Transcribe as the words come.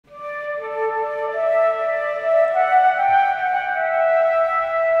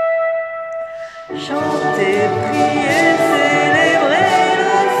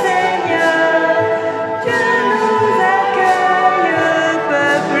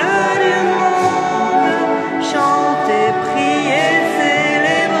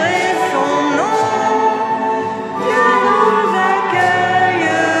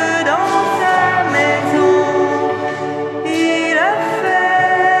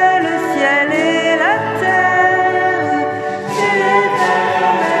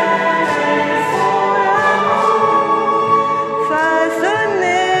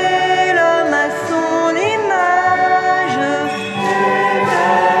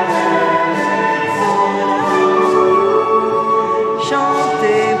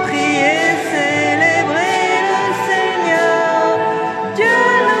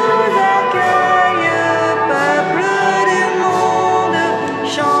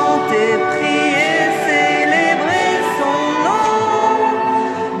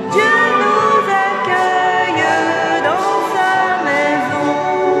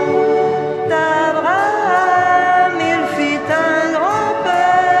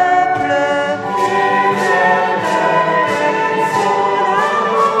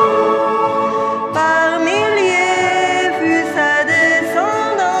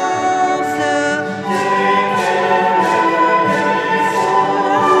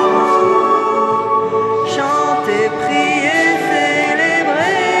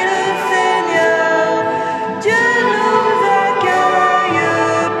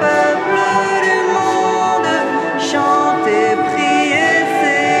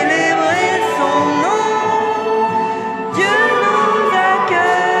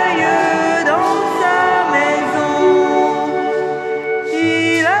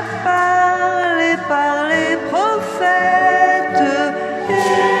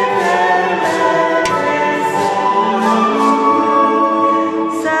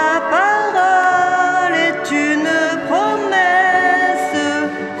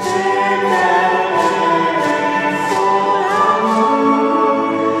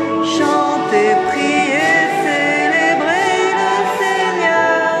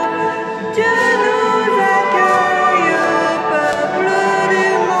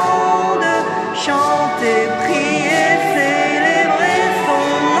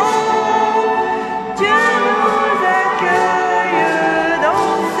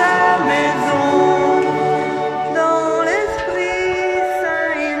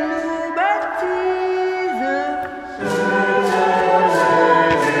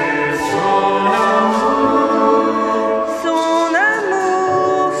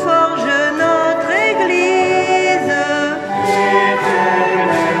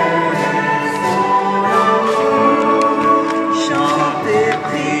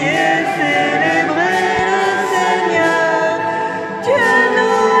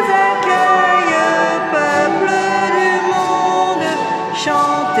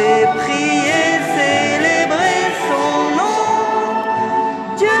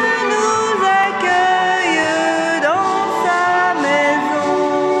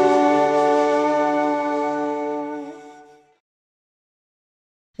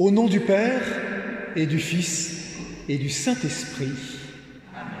Au nom du Père et du Fils et du Saint-Esprit,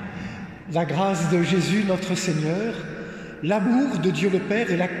 la grâce de Jésus notre Seigneur, l'amour de Dieu le Père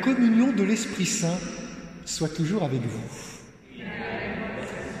et la communion de l'Esprit Saint soient toujours avec vous.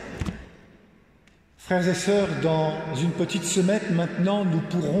 Frères et sœurs, dans une petite semaine maintenant, nous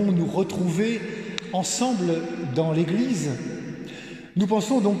pourrons nous retrouver ensemble dans l'Église. Nous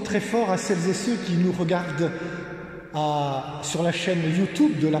pensons donc très fort à celles et ceux qui nous regardent sur la chaîne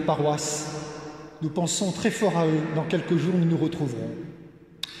YouTube de la paroisse. Nous pensons très fort à eux. Dans quelques jours, nous nous retrouverons.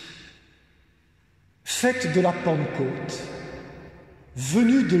 Fête de la Pentecôte,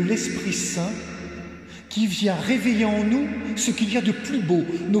 venue de l'Esprit Saint, qui vient réveiller en nous ce qu'il y a de plus beau,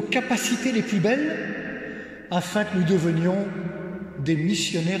 nos capacités les plus belles, afin que nous devenions des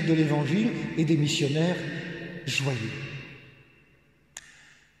missionnaires de l'Évangile et des missionnaires joyeux.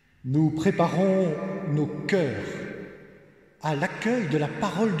 Nous préparons nos cœurs à l'accueil de la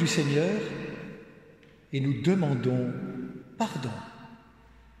parole du Seigneur et nous demandons pardon.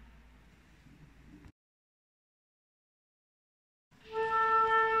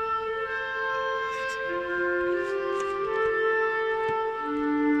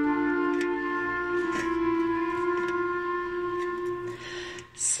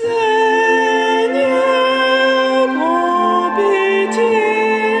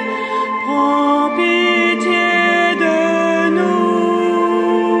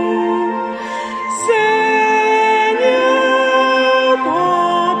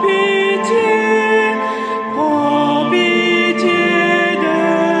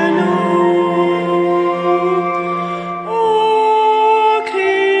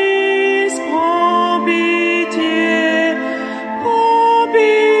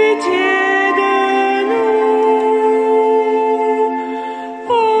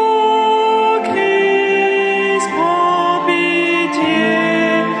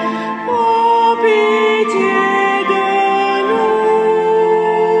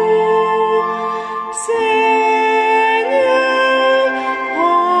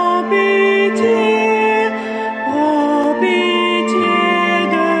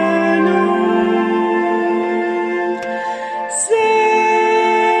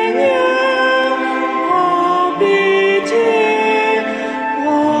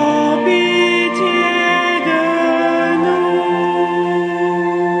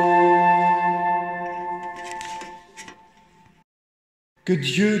 Que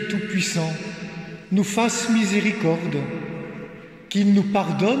Dieu Tout-Puissant nous fasse miséricorde, qu'il nous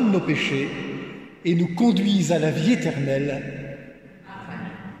pardonne nos péchés et nous conduise à la vie éternelle.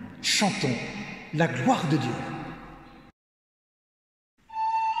 Amen. Chantons la gloire de Dieu.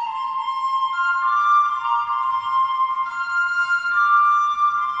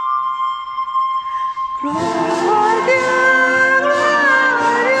 Tout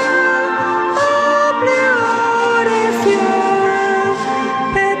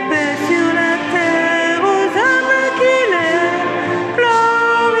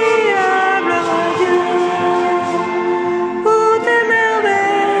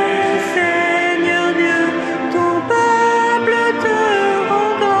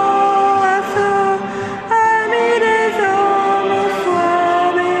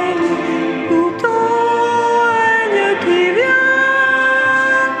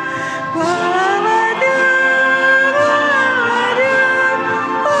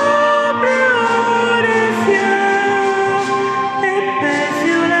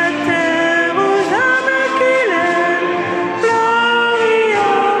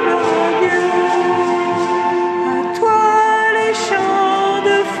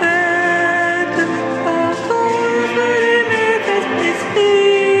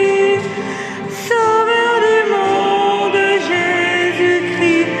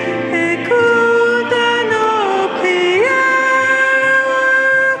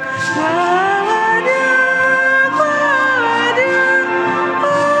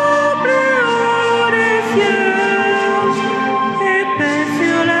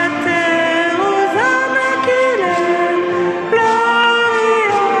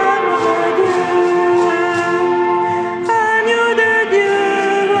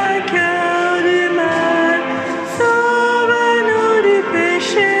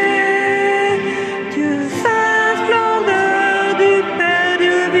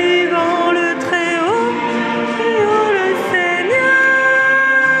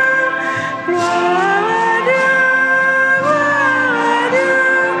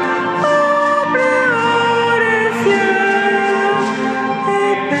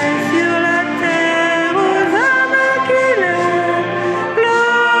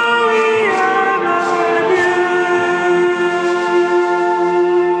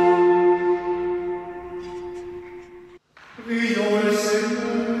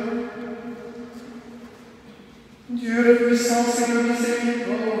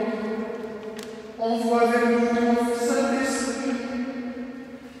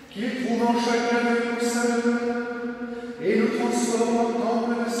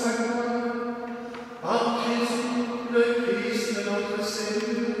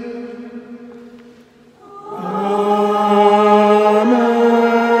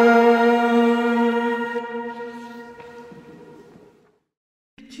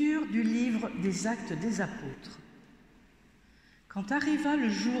Lecture du livre des Actes des Apôtres. Quand arriva le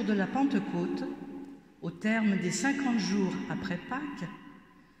jour de la Pentecôte, au terme des 50 jours après Pâques,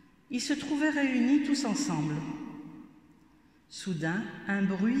 ils se trouvaient réunis tous ensemble. Soudain, un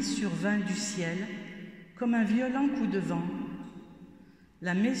bruit survint du ciel, comme un violent coup de vent.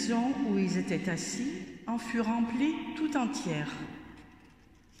 La maison où ils étaient assis en fut remplie tout entière.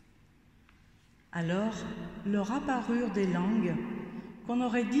 Alors leur apparurent des langues qu'on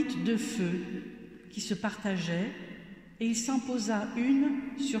aurait dites de feu, qui se partageaient, et il s'en posa une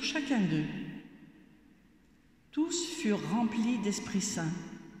sur chacun d'eux. Tous furent remplis d'Esprit Saint.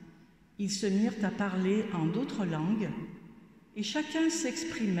 Ils se mirent à parler en d'autres langues, et chacun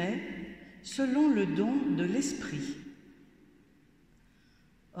s'exprimait selon le don de l'Esprit.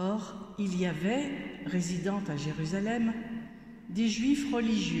 Or, il y avait, résidant à Jérusalem, des Juifs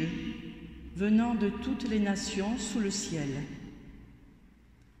religieux, venant de toutes les nations sous le ciel.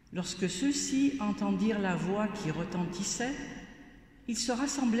 Lorsque ceux-ci entendirent la voix qui retentissait, ils se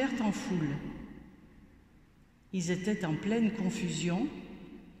rassemblèrent en foule. Ils étaient en pleine confusion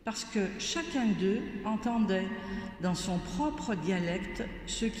parce que chacun d'eux entendait dans son propre dialecte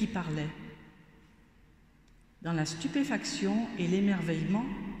ceux qui parlaient. Dans la stupéfaction et l'émerveillement,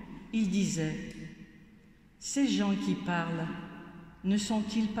 ils disaient « Ces gens qui parlent, ne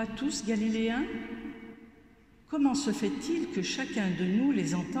sont-ils pas tous galiléens ? Comment se fait-il que chacun de nous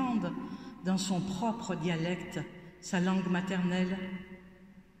les entende dans son propre dialecte, sa langue maternelle ?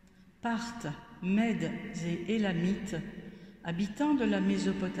 Parthes, Mèdes et Élamites, habitants de la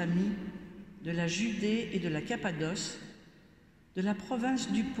Mésopotamie, de la Judée et de la Cappadoce, de la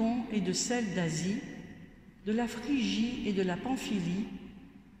province du Pont et de celle d'Asie, de la Phrygie et de la Pamphylie,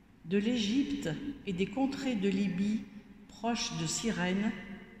 de l'Égypte et des contrées de Libye proches de Cyrène,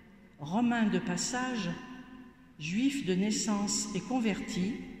 Romains de passage, Juifs de naissance et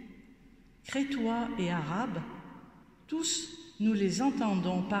convertis, Crétois et Arabes, tous nous les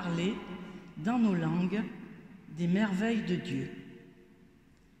entendons parler dans nos langues des merveilles de Dieu.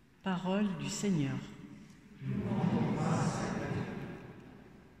 Parole du Seigneur.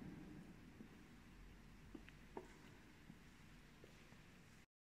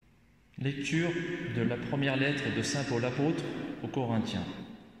 Lecture de la première lettre de saint Paul apôtre aux Corinthiens.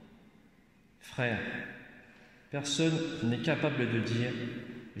 Frères, personne n'est capable de dire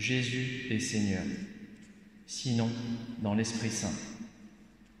 « Jésus est Seigneur », sinon dans l'Esprit Saint.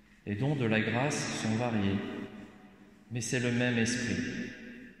 Les dons de la grâce sont variés, mais c'est le même Esprit.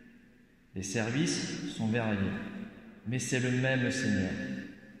 Les services sont variés, mais c'est le même Seigneur.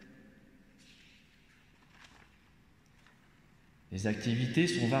 Les activités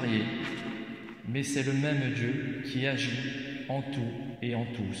sont variées, mais c'est le même Dieu qui agit en tout et en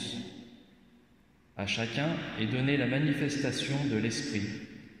tous. À chacun est donnée la manifestation de l'Esprit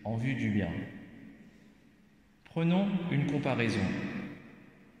en vue du bien. Prenons une comparaison.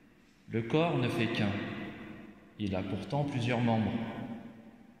 Le corps ne fait qu'un. Il a pourtant plusieurs membres.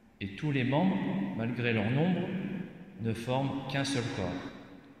 Et tous les membres, malgré leur nombre, ne forment qu'un seul corps.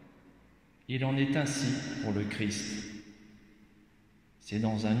 Il en est ainsi pour le Christ. C'est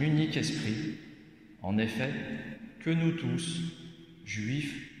dans un unique esprit, en effet, que nous tous,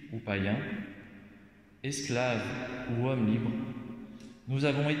 juifs ou païens, esclaves ou hommes libres, nous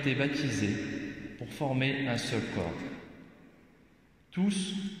avons été baptisés pour former un seul corps.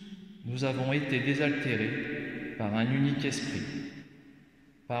 Tous, nous avons été désaltérés par un unique esprit.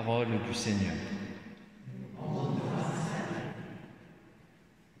 Parole du Seigneur.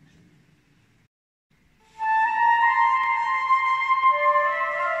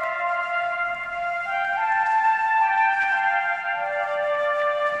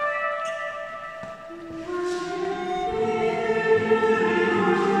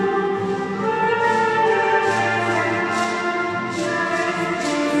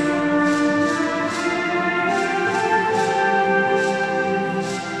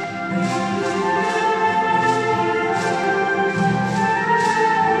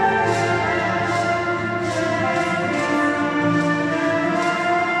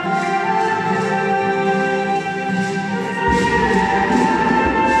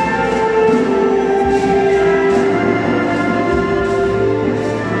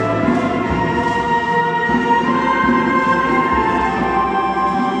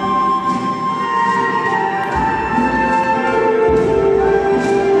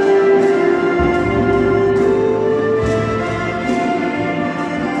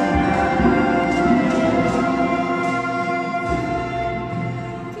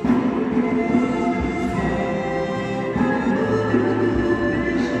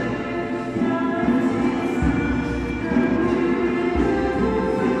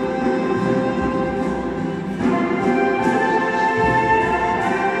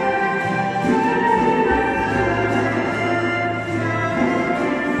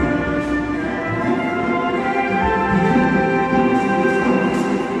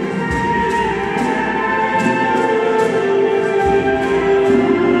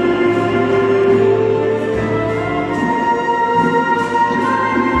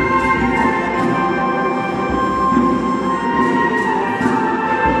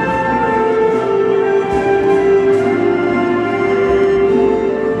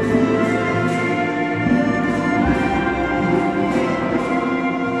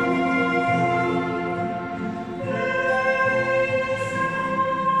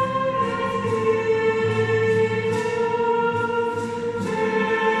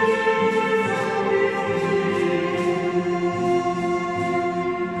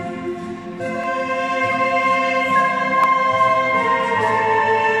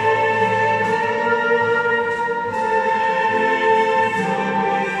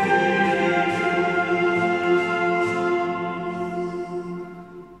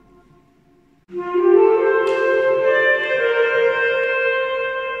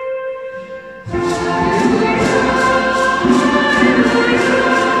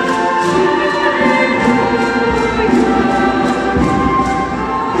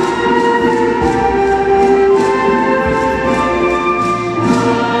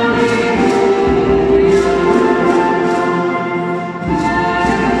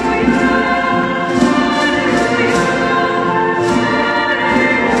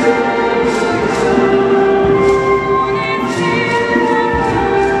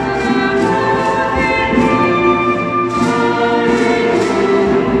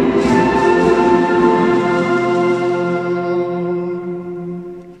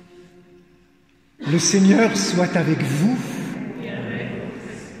 Seigneur soit avec vous.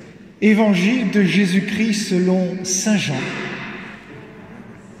 Évangile de Jésus-Christ selon saint Jean.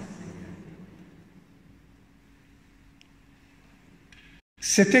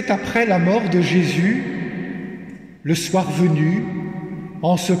 C'était après la mort de Jésus, le soir venu,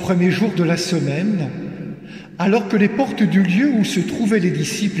 en ce premier jour de la semaine, alors que les portes du lieu où se trouvaient les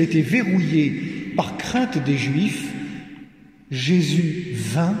disciples étaient verrouillées par crainte des Juifs, Jésus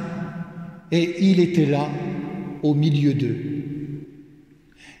vint et il était là au milieu d'eux.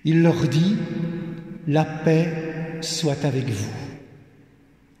 Il leur dit « La paix soit avec vous ».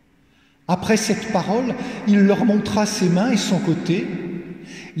 Après cette parole, il leur montra ses mains et son côté.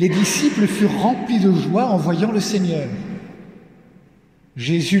 Les disciples furent remplis de joie en voyant le Seigneur.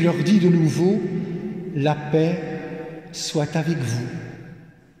 Jésus leur dit de nouveau « La paix soit avec vous ».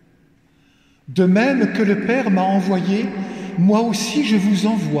 De même que le Père m'a envoyé, moi aussi je vous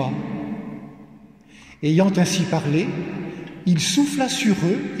envoie. Ayant ainsi parlé, il souffla sur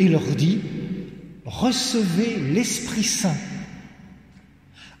eux et leur dit « Recevez l'Esprit Saint.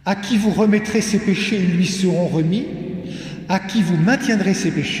 À qui vous remettrez ses péchés, ils lui seront remis. À qui vous maintiendrez ses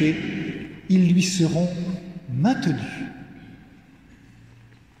péchés, ils lui seront maintenus. »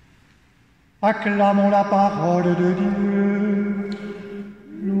 Acclamons la parole de Dieu.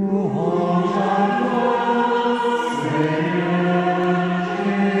 Louange à toi, Seigneur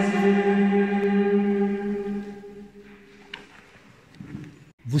Jésus.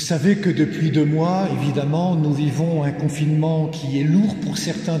 Vous savez que depuis 2 mois, évidemment, nous vivons un confinement qui est lourd pour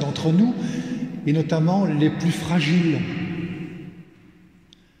certains d'entre nous, et notamment les plus fragiles.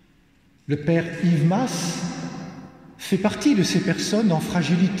 Le Père Yves Masse fait partie de ces personnes en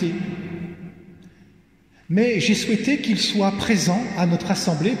fragilité. Mais j'ai souhaité qu'il soit présent à notre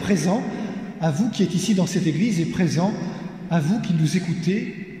assemblée, présent à vous qui êtes ici dans cette église et présent à vous qui nous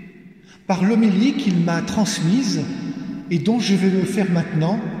écoutez, par l'homélie qu'il m'a transmise et dont je vais me faire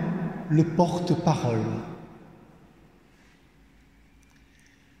maintenant le porte-parole.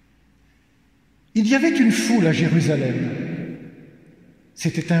 Il y avait une foule à Jérusalem.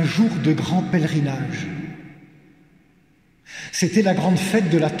 C'était un jour de grand pèlerinage. C'était la grande fête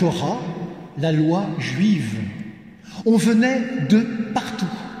de la Torah, la loi juive. On venait de partout.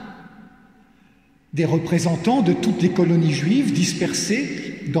 Des représentants de toutes les colonies juives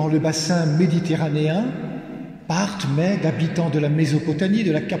dispersées dans le bassin méditerranéen, Parthes, Mèdes, habitants de la Mésopotamie,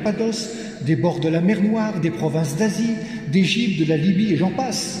 de la Cappadoce, des bords de la mer Noire, des provinces d'Asie, d'Égypte, de la Libye et j'en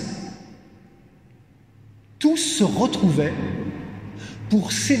passe. Tous se retrouvaient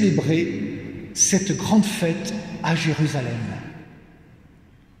pour célébrer cette grande fête à Jérusalem.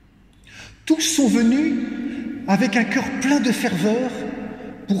 Tous sont venus avec un cœur plein de ferveur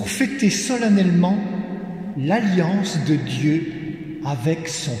pour fêter solennellement l'alliance de Dieu avec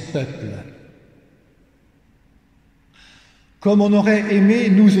son peuple. Comme on aurait aimé,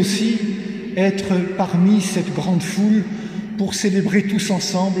 nous aussi, être parmi cette grande foule pour célébrer tous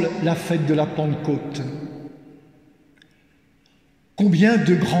ensemble la fête de la Pentecôte. Combien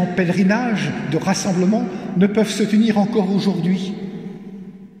de grands pèlerinages, de rassemblements ne peuvent se tenir encore aujourd'hui?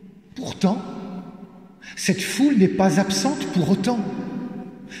 Pourtant, cette foule n'est pas absente pour autant.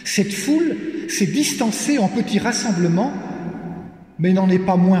 Cette foule s'est distancée en petits rassemblements, mais n'en est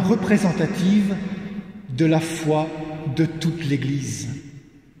pas moins représentative de la foi de toute l'Église.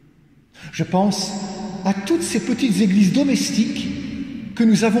 Je pense à toutes ces petites églises domestiques que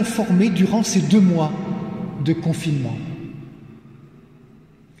nous avons formées durant ces 2 mois de confinement.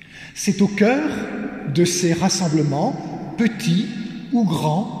 C'est au cœur de ces rassemblements, petits ou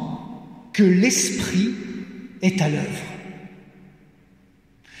grands, que l'Esprit est à l'œuvre.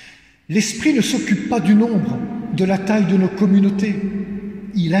 L'Esprit ne s'occupe pas du nombre, de la taille de nos communautés.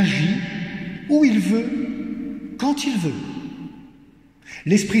 Il agit où il veut, quand il veut.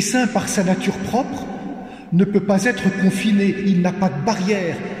 L'Esprit Saint, par sa nature propre, ne peut pas être confiné, il n'a pas de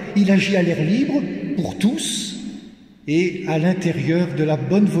barrière, il agit à l'air libre pour tous et à l'intérieur de la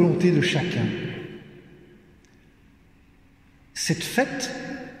bonne volonté de chacun. Cette fête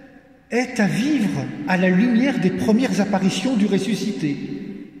est à vivre à la lumière des premières apparitions du ressuscité.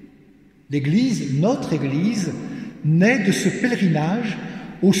 L'Église, notre Église, naît de ce pèlerinage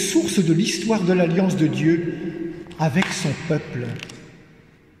aux sources de l'histoire de l'alliance de Dieu avec son peuple.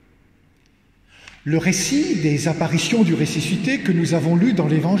 Le récit des apparitions du ressuscité que nous avons lu dans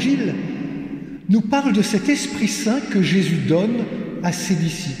l'Évangile nous parle de cet Esprit Saint que Jésus donne à ses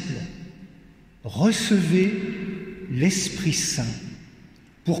disciples. Recevez l'Esprit Saint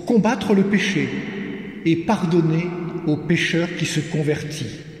pour combattre le péché et pardonner aux pécheurs qui se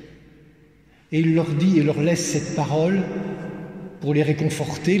convertissent. Et il leur dit et leur laisse cette parole pour les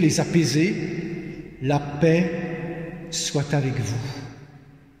réconforter, les apaiser, la paix soit avec vous.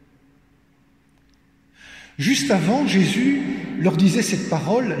 Juste avant, Jésus leur disait cette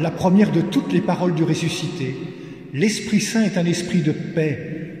parole, la première de toutes les paroles du ressuscité. L'Esprit Saint est un esprit de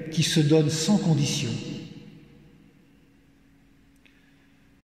paix qui se donne sans condition.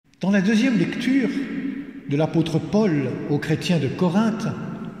 Dans la deuxième lecture de l'apôtre Paul aux chrétiens de Corinthe,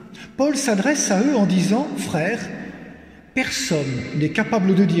 Paul s'adresse à eux en disant « Frères, personne n'est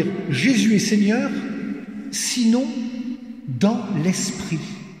capable de dire « Jésus est Seigneur » sinon dans l'Esprit ».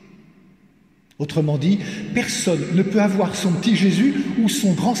 Autrement dit, personne ne peut avoir son petit Jésus ou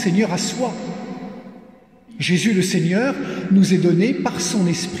son grand Seigneur à soi. Jésus le Seigneur nous est donné par son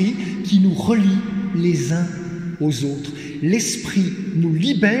Esprit qui nous relie les uns aux autres. L'Esprit nous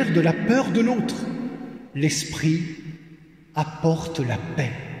libère de la peur de l'autre. L'Esprit apporte la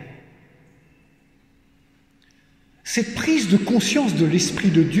paix. Cette prise de conscience de l'Esprit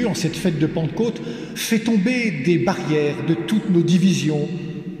de Dieu en cette fête de Pentecôte fait tomber des barrières de toutes nos divisions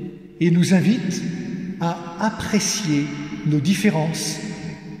et nous invite à apprécier nos différences,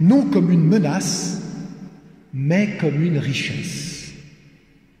 non comme une menace, mais comme une richesse.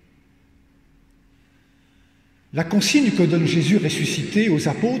 La consigne que donne Jésus ressuscité aux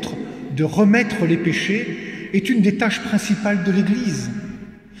apôtres de remettre les péchés est une des tâches principales de l'Église.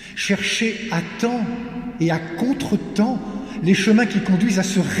 Chercher à temps et à contre-temps les chemins qui conduisent à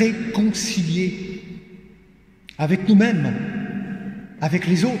se réconcilier avec nous-mêmes, avec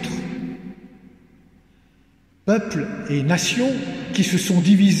les autres. Peuples et nations qui se sont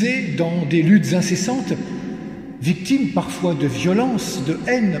divisés dans des luttes incessantes, victimes parfois de violences, de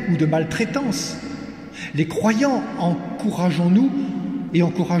haine ou de maltraitance. Les croyants, encourageons-nous et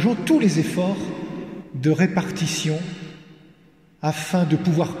encourageons tous les efforts de répartition afin de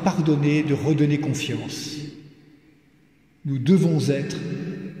pouvoir pardonner, de redonner confiance. Nous devons être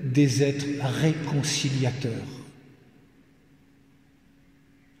des êtres réconciliateurs.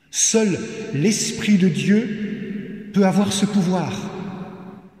 Seul l'Esprit de Dieu peut avoir ce pouvoir.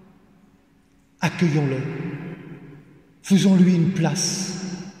 Accueillons-le, faisons-lui une place.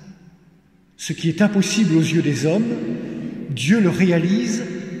 Ce qui est impossible aux yeux des hommes, Dieu le réalise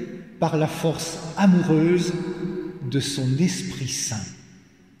par la force amoureuse de son Esprit Saint.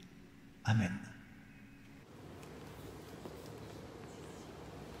 Amen.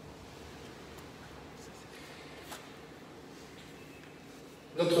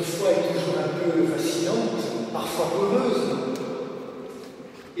 Notre foi est toujours un peu vacillante, parfois peureuse.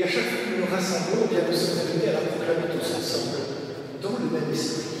 Et à chaque fois que nous nous rassemblons, bien nous sommes amenés à la proclamer tous ensemble, dans le même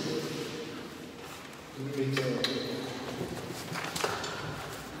esprit. Nous nous mettons.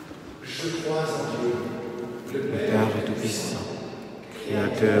 Je crois en Dieu, le Père Tout-Puissant,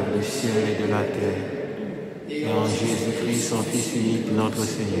 Créateur du ciel et de la terre, et en Jésus-Christ, son Fils unique, notre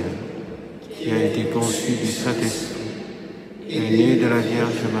Seigneur, qui a été conçu du Saint-Esprit, est né de la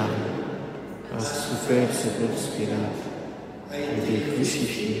Vierge Marie, a souffert sous Ponce Pilate, a été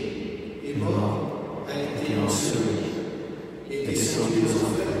crucifié, est mort, a été enseveli, est descendu aux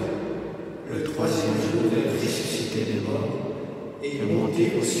enfers. Le troisième jour, il est ressuscité des morts, est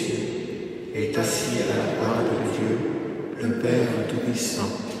monté aux cieux, est assis à la droite de Dieu, le Père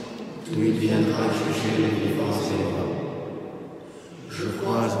Tout-Puissant, d'où il viendra juger les vivants et les morts. Je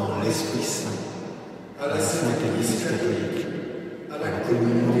crois en l'Esprit Saint, à la Sainte Église catholique, à la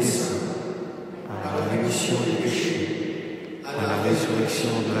communion des saints, à la rémission des péchés, à la résurrection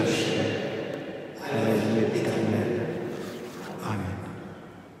de la chair, à la vie éternelle. Amen.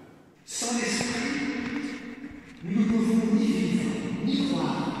 Sans l'Esprit, nous ne pouvons ni vivre, ni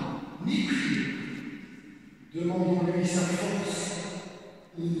croire, ni prier. Demandons-lui sa force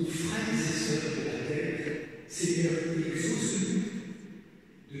pour nos frères et sœurs de la terre. Seigneur, exauce-nous.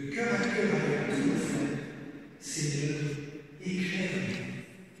 De cœur à cœur avec tous nos frères, Seigneur, éclaire-nous.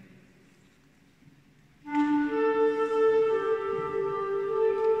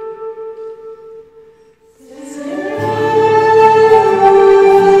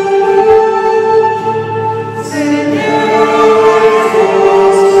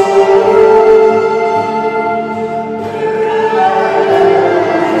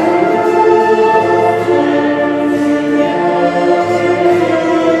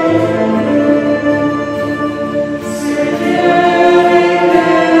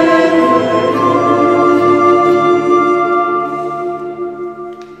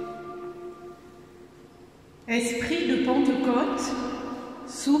 Esprit de Pentecôte,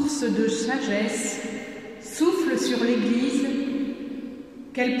 source de sagesse, souffle sur l'Église,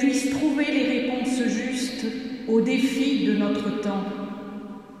 qu'elle puisse trouver les réponses justes aux défis de notre temps.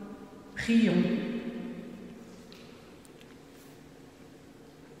 Prions.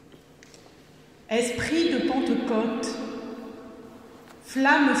 Esprit de Pentecôte,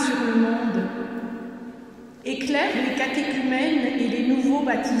 flamme sur le monde, éclaire les catéchumènes et les nouveaux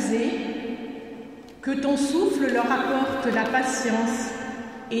baptisés, que ton souffle leur apporte la patience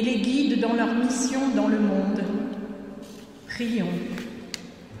et les guide dans leur mission dans le monde. Prions.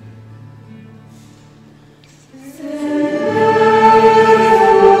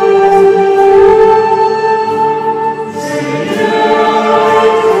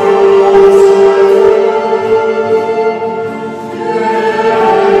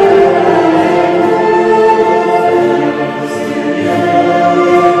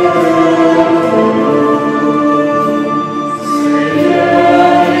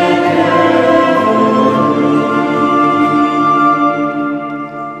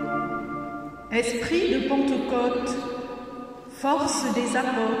 Esprit de Pentecôte, force des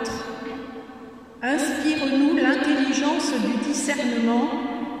apôtres, inspire-nous l'intelligence du discernement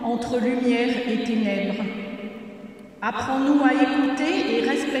entre lumière et ténèbres. Apprends-nous à écouter et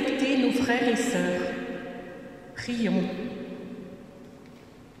respecter nos frères et sœurs. Prions.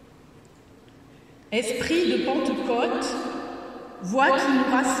 Esprit de Pentecôte, voix qui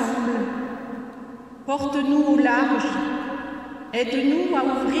nous rassemble, porte-nous au large. Aide-nous à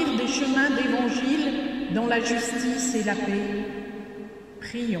ouvrir des chemins d'évangile dans la justice et la paix.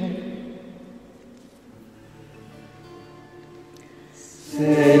 Prions.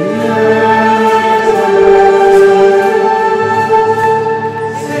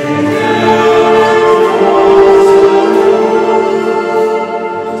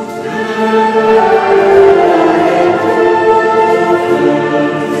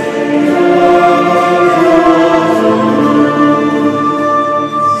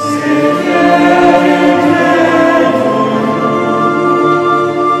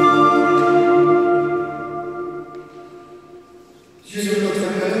 Dieu notre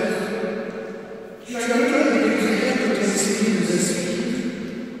Père, tu accueilles les prières que ton Esprit nous inspire,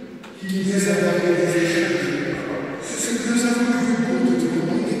 qui nous aide à garder les Écritures. C'est ce que nous avons cru bon de te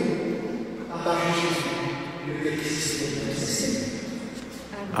demander, par Jésus, le Christ notre Seigneur.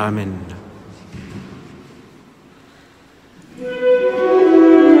 Amen.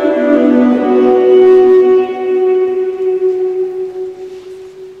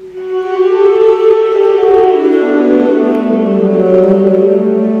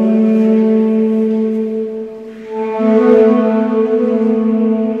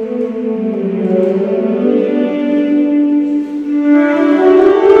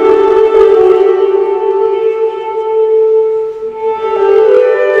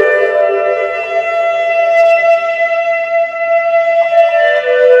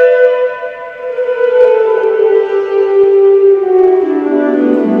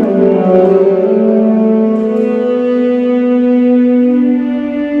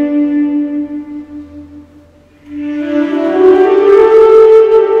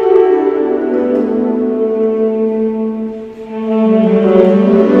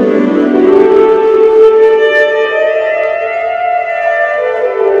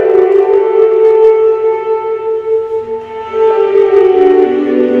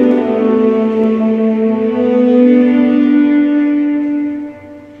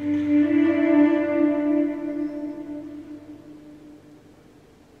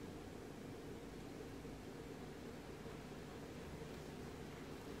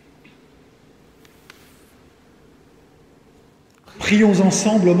 Prions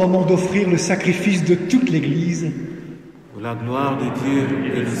ensemble au moment d'offrir le sacrifice de toute l'Église. Pour la gloire de Dieu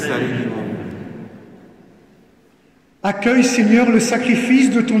et le salut du monde. Accueille, Seigneur, le sacrifice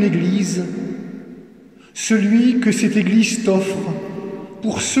de ton Église, celui que cette Église t'offre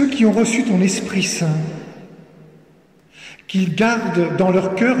pour ceux qui ont reçu ton Esprit Saint. Qu'ils gardent dans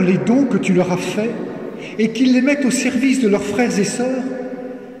leur cœur les dons que tu leur as faits et qu'ils les mettent au service de leurs frères et sœurs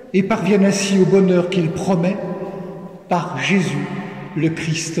et parviennent ainsi au bonheur qu'il promet par Jésus, le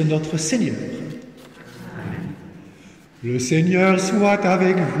Christ notre Seigneur. Le Seigneur soit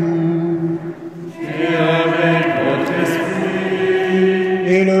avec vous. Et avec votre esprit.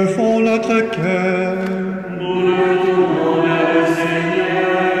 Élevons notre cœur. Nous le tournons vers le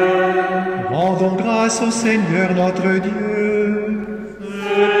Seigneur. Rendons grâce au Seigneur notre Dieu.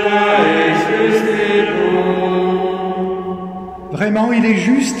 Cela est juste et bon. Vraiment, il est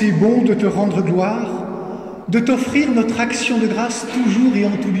juste et bon de te rendre gloire, de t'offrir notre action de grâce toujours et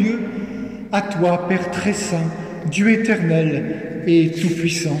en tout lieu, à toi, Père très saint, Dieu éternel et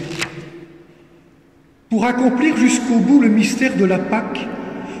tout-puissant. Pour accomplir jusqu'au bout le mystère de la Pâque,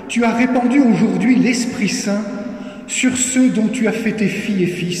 tu as répandu aujourd'hui l'Esprit Saint sur ceux dont tu as fait tes filles et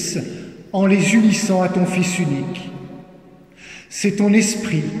fils, en les unissant à ton Fils unique. C'est ton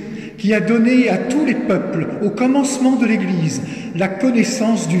Esprit qui a donné à tous les peuples, au commencement de l'Église, la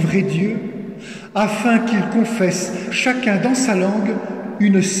connaissance du vrai Dieu, afin qu'ils confessent chacun dans sa langue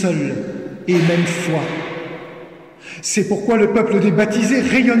une seule et même foi. C'est pourquoi le peuple des baptisés,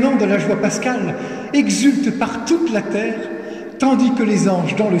 rayonnant de la joie pascale, exulte par toute la terre, tandis que les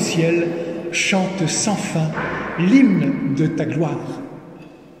anges dans le ciel chantent sans fin l'hymne de ta gloire.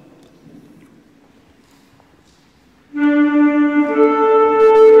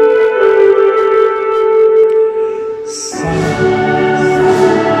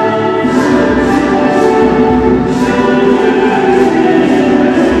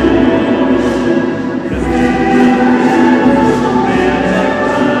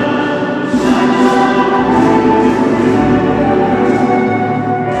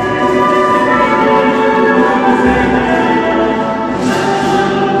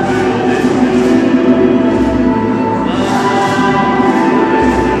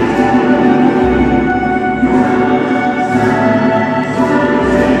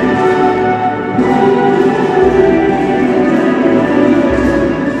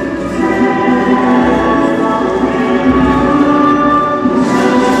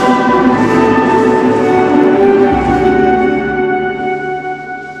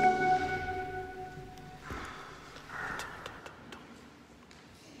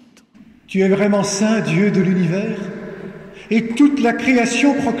 Tu es vraiment saint, Dieu de l'univers, et toute la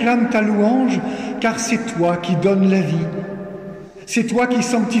création proclame ta louange, car c'est toi qui donnes la vie. C'est toi qui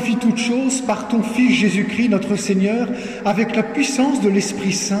sanctifies toutes choses par ton Fils Jésus-Christ, notre Seigneur, avec la puissance de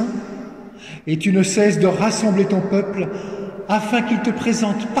l'Esprit Saint, et tu ne cesses de rassembler ton peuple afin qu'il te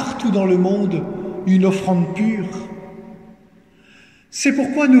présente partout dans le monde une offrande pure. C'est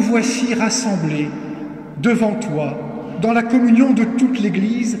pourquoi nous voici rassemblés devant toi, dans la communion de toute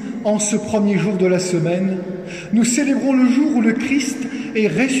l'Église, en ce premier jour de la semaine. Nous célébrons le jour où le Christ est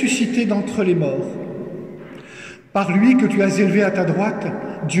ressuscité d'entre les morts. Par lui que tu as élevé à ta droite,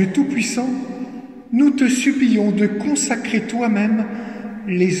 Dieu Tout-Puissant, nous te supplions de consacrer toi-même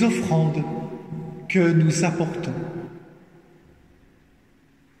les offrandes que nous apportons.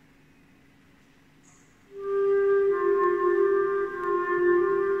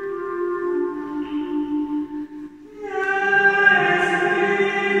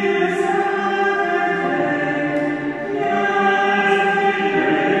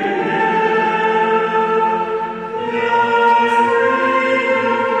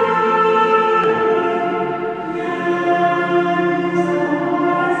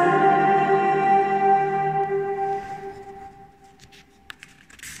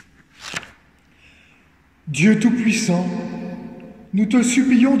 Dieu Tout-Puissant, nous te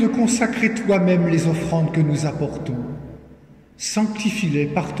supplions de consacrer toi-même les offrandes que nous apportons. Sanctifie-les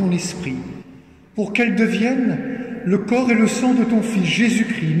par ton Esprit, pour qu'elles deviennent le corps et le sang de ton Fils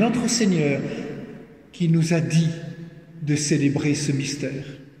Jésus-Christ, notre Seigneur, qui nous a dit de célébrer ce mystère.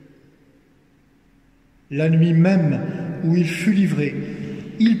 La nuit même où il fut livré,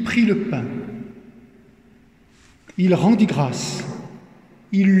 il prit le pain, il rendit grâce,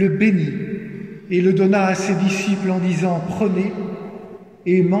 il le bénit, et le donna à ses disciples en disant « Prenez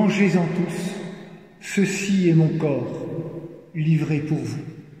et mangez-en tous, ceci est mon corps, livré pour vous. »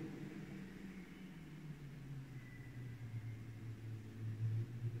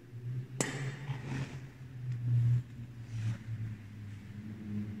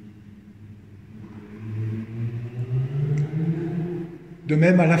 De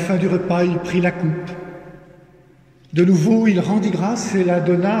même, à la fin du repas, il prit la coupe. De nouveau, il rendit grâce et la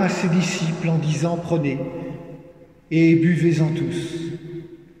donna à ses disciples en disant « Prenez et buvez-en tous.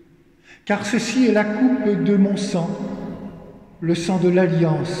 Car ceci est la coupe de mon sang, le sang de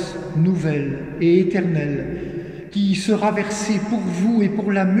l'alliance nouvelle et éternelle, qui sera versé pour vous et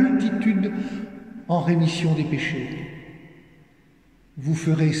pour la multitude en rémission des péchés. Vous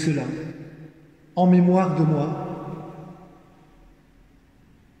ferez cela en mémoire de moi. »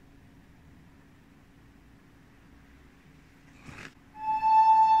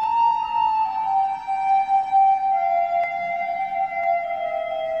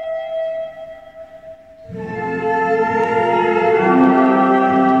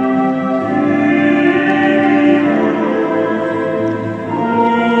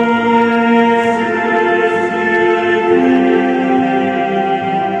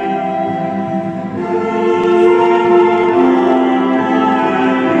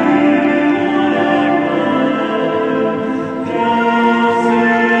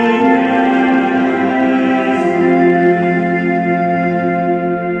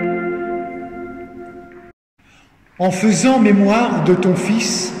 En faisant mémoire de ton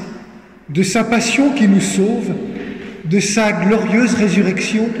Fils, de sa passion qui nous sauve, de sa glorieuse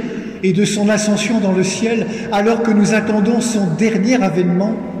résurrection, et de son ascension dans le ciel, alors que nous attendons son dernier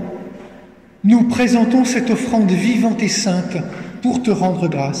avènement, nous présentons cette offrande vivante et sainte pour te rendre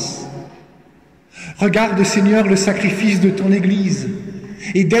grâce. Regarde, Seigneur, le sacrifice de ton Église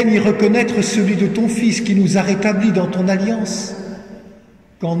et daigne y reconnaître celui de ton Fils qui nous a rétablis dans ton alliance.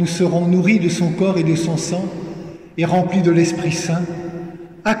 Quand nous serons nourris de son corps et de son sang et remplis de l'Esprit Saint,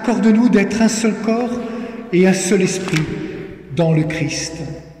 accorde-nous d'être un seul corps et un seul esprit dans le Christ.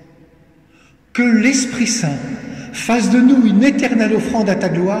 Que l'Esprit Saint fasse de nous une éternelle offrande à ta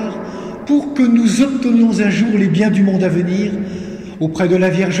gloire pour que nous obtenions un jour les biens du monde à venir auprès de la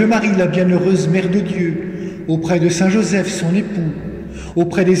Vierge Marie, la bienheureuse Mère de Dieu, auprès de Saint Joseph, son époux,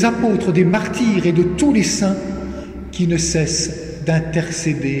 auprès des apôtres, des martyrs et de tous les saints qui ne cessent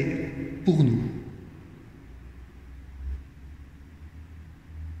d'intercéder pour nous.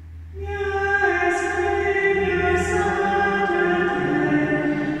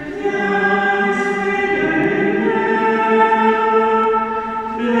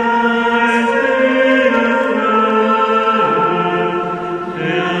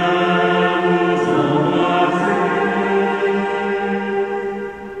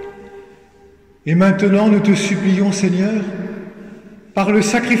 Et maintenant, nous te supplions, Seigneur, par le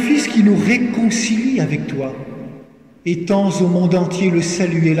sacrifice qui nous réconcilie avec toi, étends au monde entier le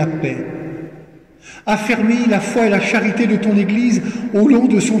salut et la paix. Affermis la foi et la charité de ton Église au long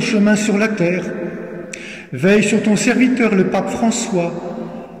de son chemin sur la terre. Veille sur ton serviteur, le pape François,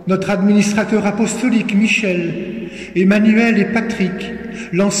 notre administrateur apostolique Michel, Emmanuel et Patrick,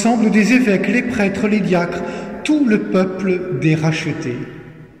 l'ensemble des évêques, les prêtres, les diacres, tout le peuple des rachetés.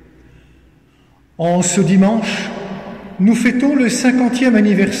 En ce dimanche, nous fêtons le 50e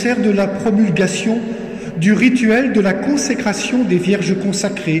anniversaire de la promulgation du rituel de la consécration des vierges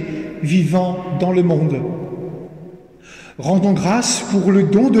consacrées vivant dans le monde. Rendons grâce pour le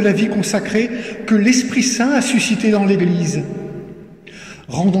don de la vie consacrée que l'Esprit Saint a suscité dans l'Église.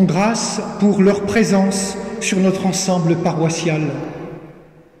 Rendons grâce pour leur présence sur notre ensemble paroissial.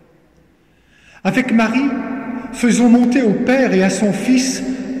 Avec Marie, faisons monter au Père et à son Fils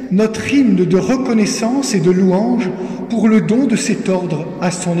notre hymne de reconnaissance et de louange pour le don de cet ordre à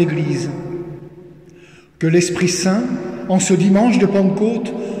son Église. Que l'Esprit Saint, en ce dimanche de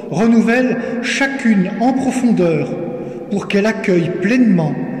Pentecôte, renouvelle chacune en profondeur pour qu'elle accueille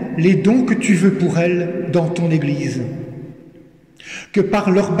pleinement les dons que tu veux pour elle dans ton Église. Que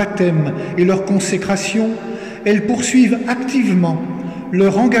par leur baptême et leur consécration, elles poursuivent activement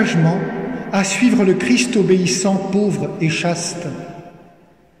leur engagement à suivre le Christ obéissant, pauvre et chaste.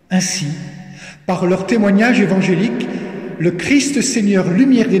 Ainsi, par leur témoignage évangélique, le Christ Seigneur,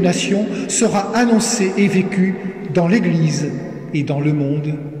 lumière des nations, sera annoncé et vécu dans l'Église et dans le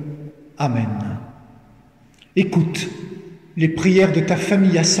monde. Amen. Écoute les prières de ta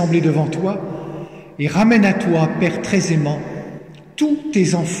famille assemblée devant toi et ramène à toi, Père très aimant, tous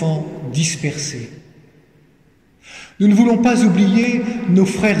tes enfants dispersés. Nous ne voulons pas oublier nos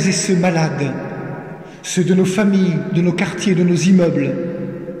frères et ceux malades, ceux de nos familles, de nos quartiers, de nos immeubles,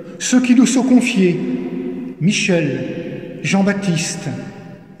 ceux qui nous sont confiés, Michel, Jean-Baptiste,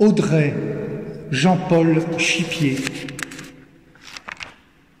 Audrey, Jean-Paul Chipier.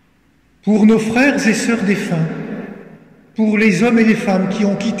 Pour nos frères et sœurs défunts, pour les hommes et les femmes qui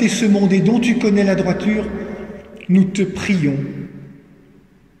ont quitté ce monde et dont tu connais la droiture, nous te prions.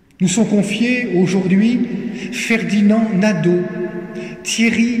 Nous sont confiés aujourd'hui Ferdinand Nadeau,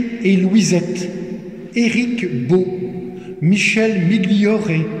 Thierry et Louisette, Éric Beau, Michel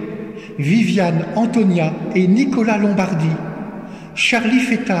Miglioré, Viviane Antonia et Nicolas Lombardi, Charlie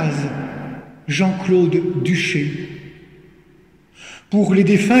Fétaz, Jean-Claude Duché. Pour les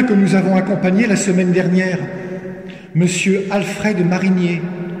défunts que nous avons accompagnés la semaine dernière, Monsieur Alfred Marinier,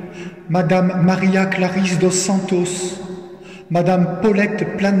 Madame Maria Clarisse dos Santos, Madame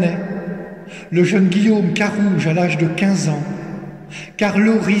Paulette Planet, le jeune Guillaume Carouge à l'âge de 15 ans,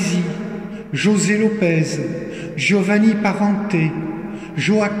 Carlo Risi, José Lopez, Giovanni Parente,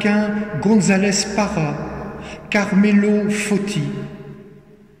 Joaquin González Parra, Carmelo Foti.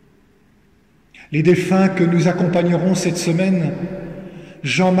 Les défunts que nous accompagnerons cette semaine,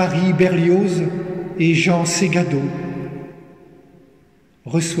 Jean-Marie Berlioz et Jean Ségado.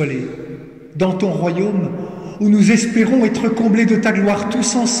 Reçois-les dans ton royaume où nous espérons être comblés de ta gloire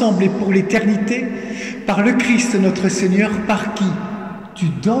tous ensemble et pour l'éternité, par le Christ notre Seigneur, par qui tu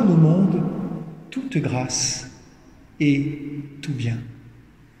donnes au monde toute grâce et tout bien.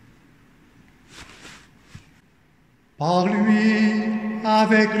 Par lui,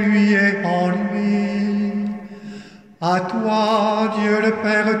 avec lui et en lui, à toi, Dieu le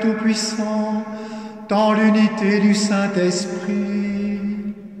Père Tout-Puissant, dans l'unité du Saint-Esprit,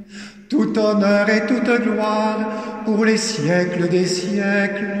 tout honneur et toute gloire pour les siècles des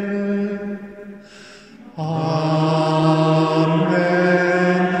siècles. Amen.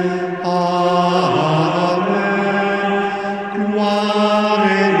 Amen. Gloire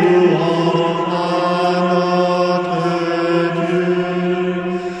et louange à notre Dieu.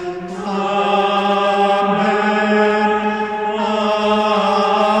 Amen.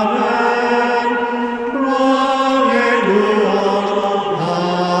 Amen. Gloire et louange à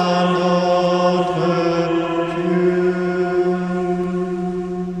notre Dieu.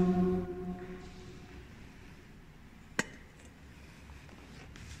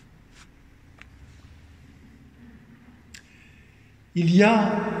 Il y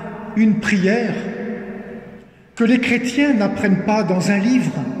a une prière que les chrétiens n'apprennent pas dans un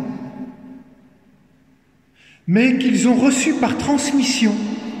livre, mais qu'ils ont reçue par transmission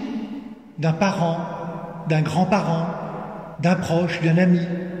d'un parent, d'un grand-parent, d'un proche, d'un ami,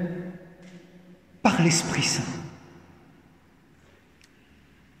 par l'Esprit Saint.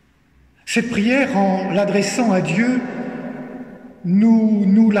 Cette prière, en l'adressant à Dieu,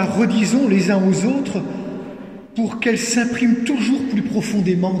 nous la redisons les uns aux autres pour qu'elle s'imprime toujours plus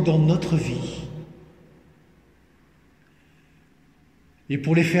profondément dans notre vie. Et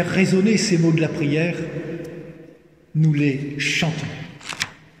pour les faire résonner, ces mots de la prière, nous les chantons.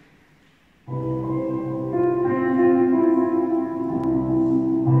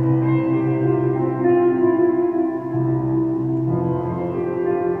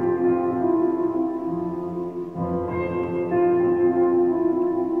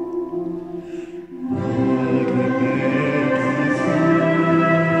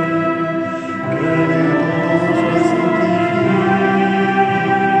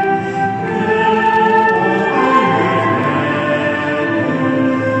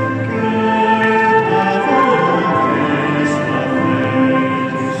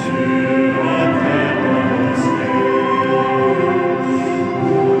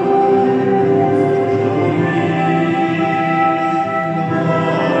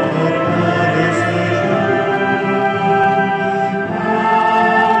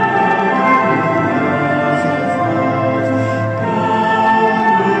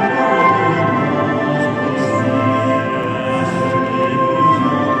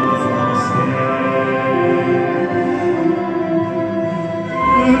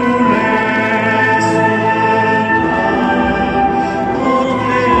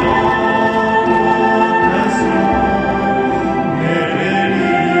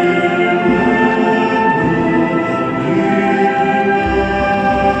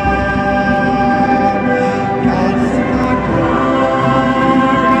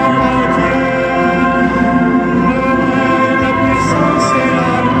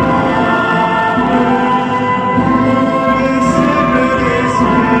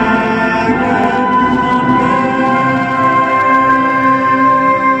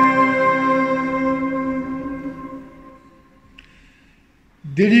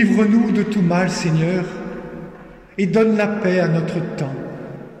 Délivre-nous de tout mal, Seigneur, et donne la paix à notre temps.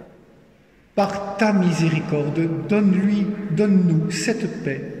 Par ta miséricorde, donne-nous cette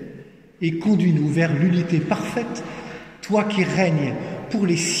paix et conduis-nous vers l'unité parfaite, toi qui règnes pour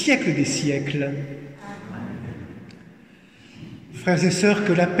les siècles des siècles. Frères et sœurs,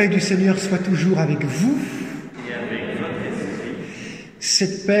 que la paix du Seigneur soit toujours avec vous. Et avec votre esprit.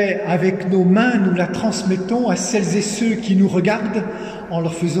 Cette paix, avec nos mains, nous la transmettons à celles et ceux qui nous regardent en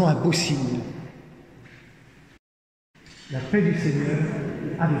leur faisant un beau signe. La paix du Seigneur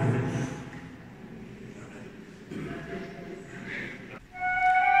avec vous.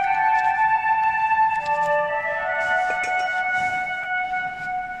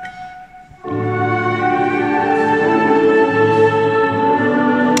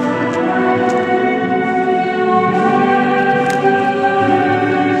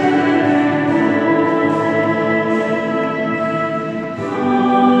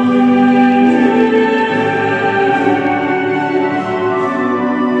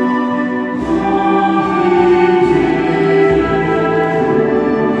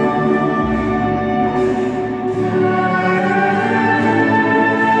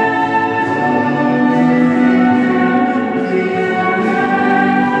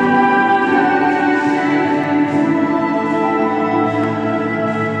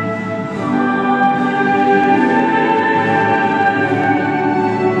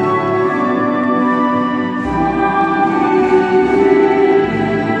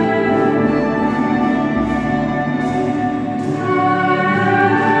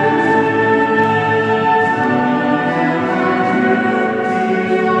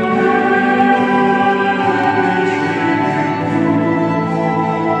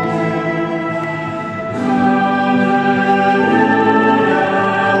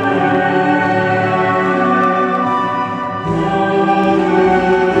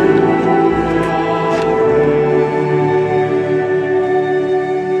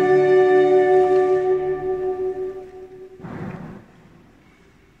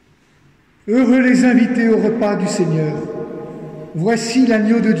 Heureux les invités au repas du Seigneur. Voici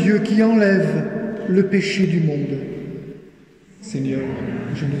l'agneau de Dieu qui enlève le péché du monde. Seigneur,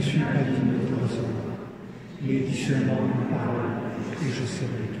 je ne suis pas digne de te recevoir, mais dis seulement une parole et je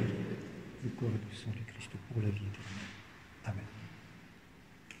serai guéri. Le corps et le sang du Christ pour la vie éternelle. Amen.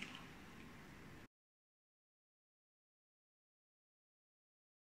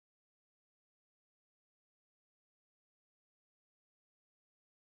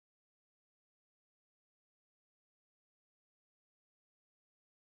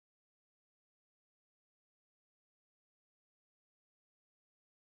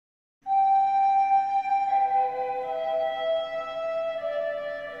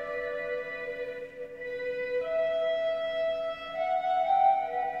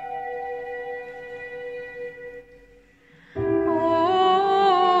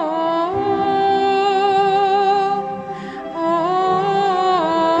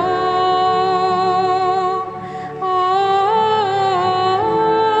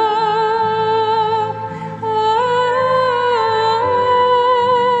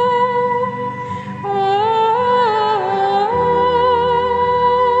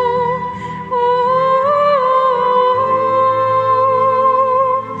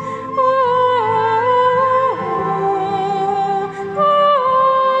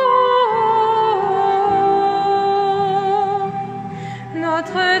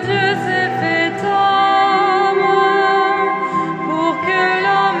 Soit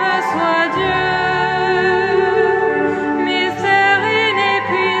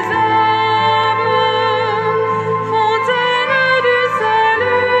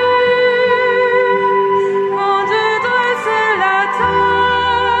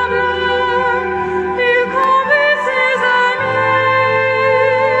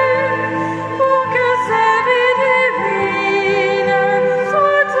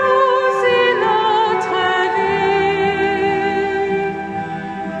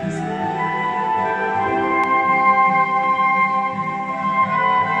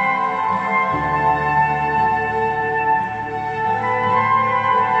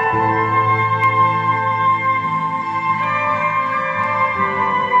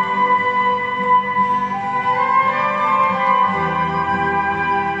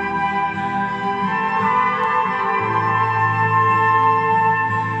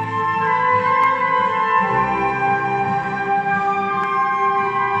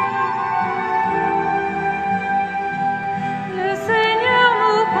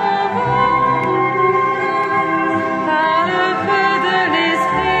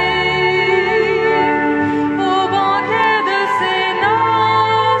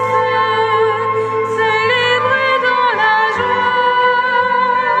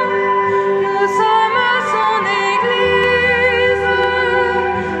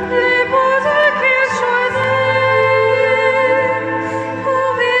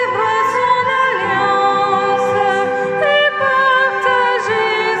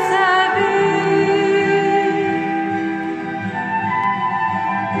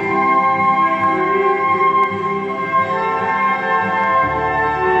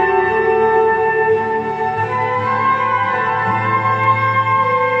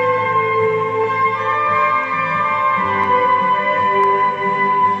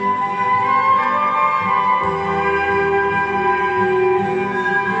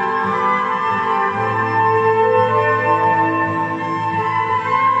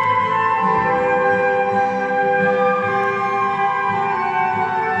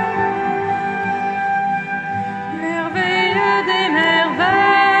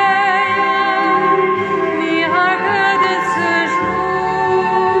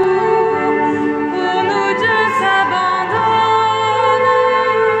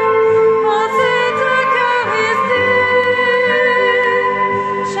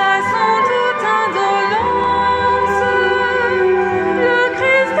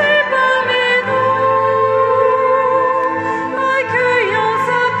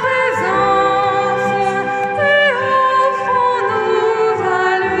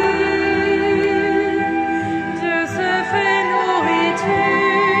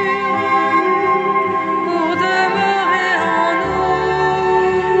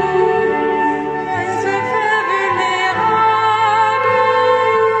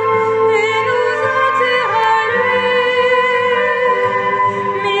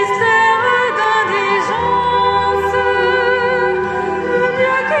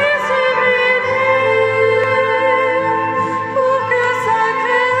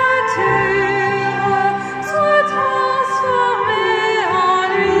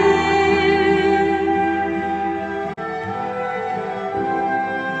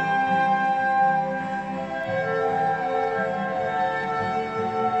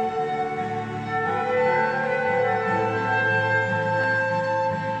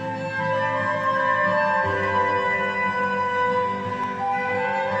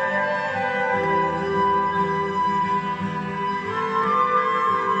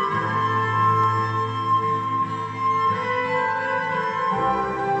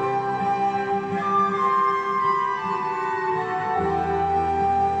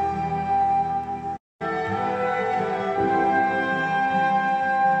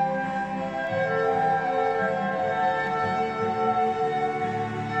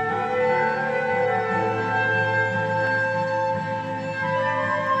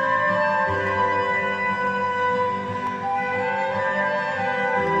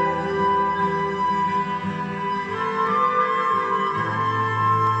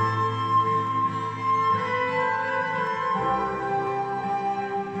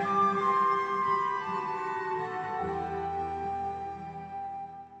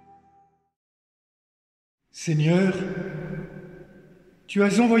Seigneur, tu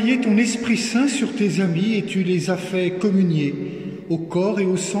as envoyé ton Esprit Saint sur tes amis et tu les as fait communier au corps et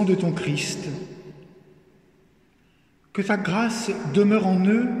au sang de ton Christ. Que ta grâce demeure en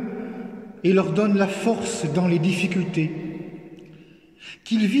eux et leur donne la force dans les difficultés.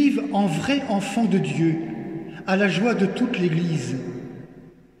 Qu'ils vivent en vrais enfants de Dieu, à la joie de toute l'Église.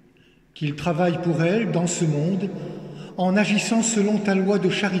 Qu'ils travaillent pour elle dans ce monde, en agissant selon ta loi de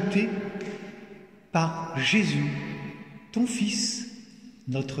charité, par Jésus, ton Fils,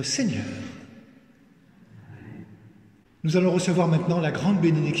 notre Seigneur. Nous allons recevoir maintenant la grande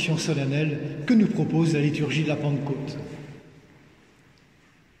bénédiction solennelle que nous propose la liturgie de la Pentecôte.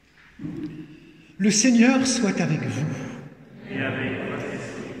 Le Seigneur soit avec vous. Et avec votre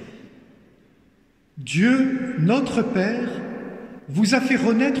esprit. Dieu, notre Père, vous a fait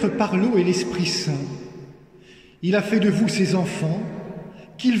renaître par l'eau et l'Esprit Saint. Il a fait de vous ses enfants,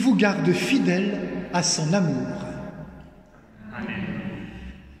 qu'il vous garde fidèles à son amour. Amen.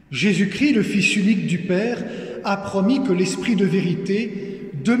 Jésus-Christ, le Fils unique du Père, a promis que l'Esprit de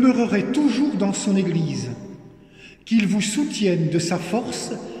vérité demeurerait toujours dans son Église, qu'il vous soutienne de sa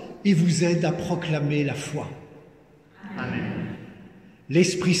force et vous aide à proclamer la foi. Amen.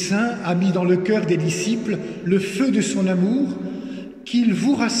 L'Esprit Saint a mis dans le cœur des disciples le feu de son amour, qu'il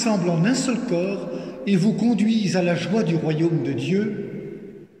vous rassemble en un seul corps et vous conduise à la joie du royaume de Dieu.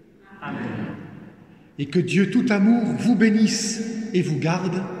 Amen. Et que Dieu tout amour vous bénisse et vous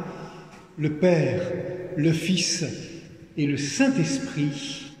garde, le Père, le Fils et le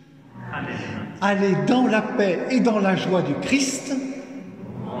Saint-Esprit. Amen. Allez dans la paix et dans la joie du Christ.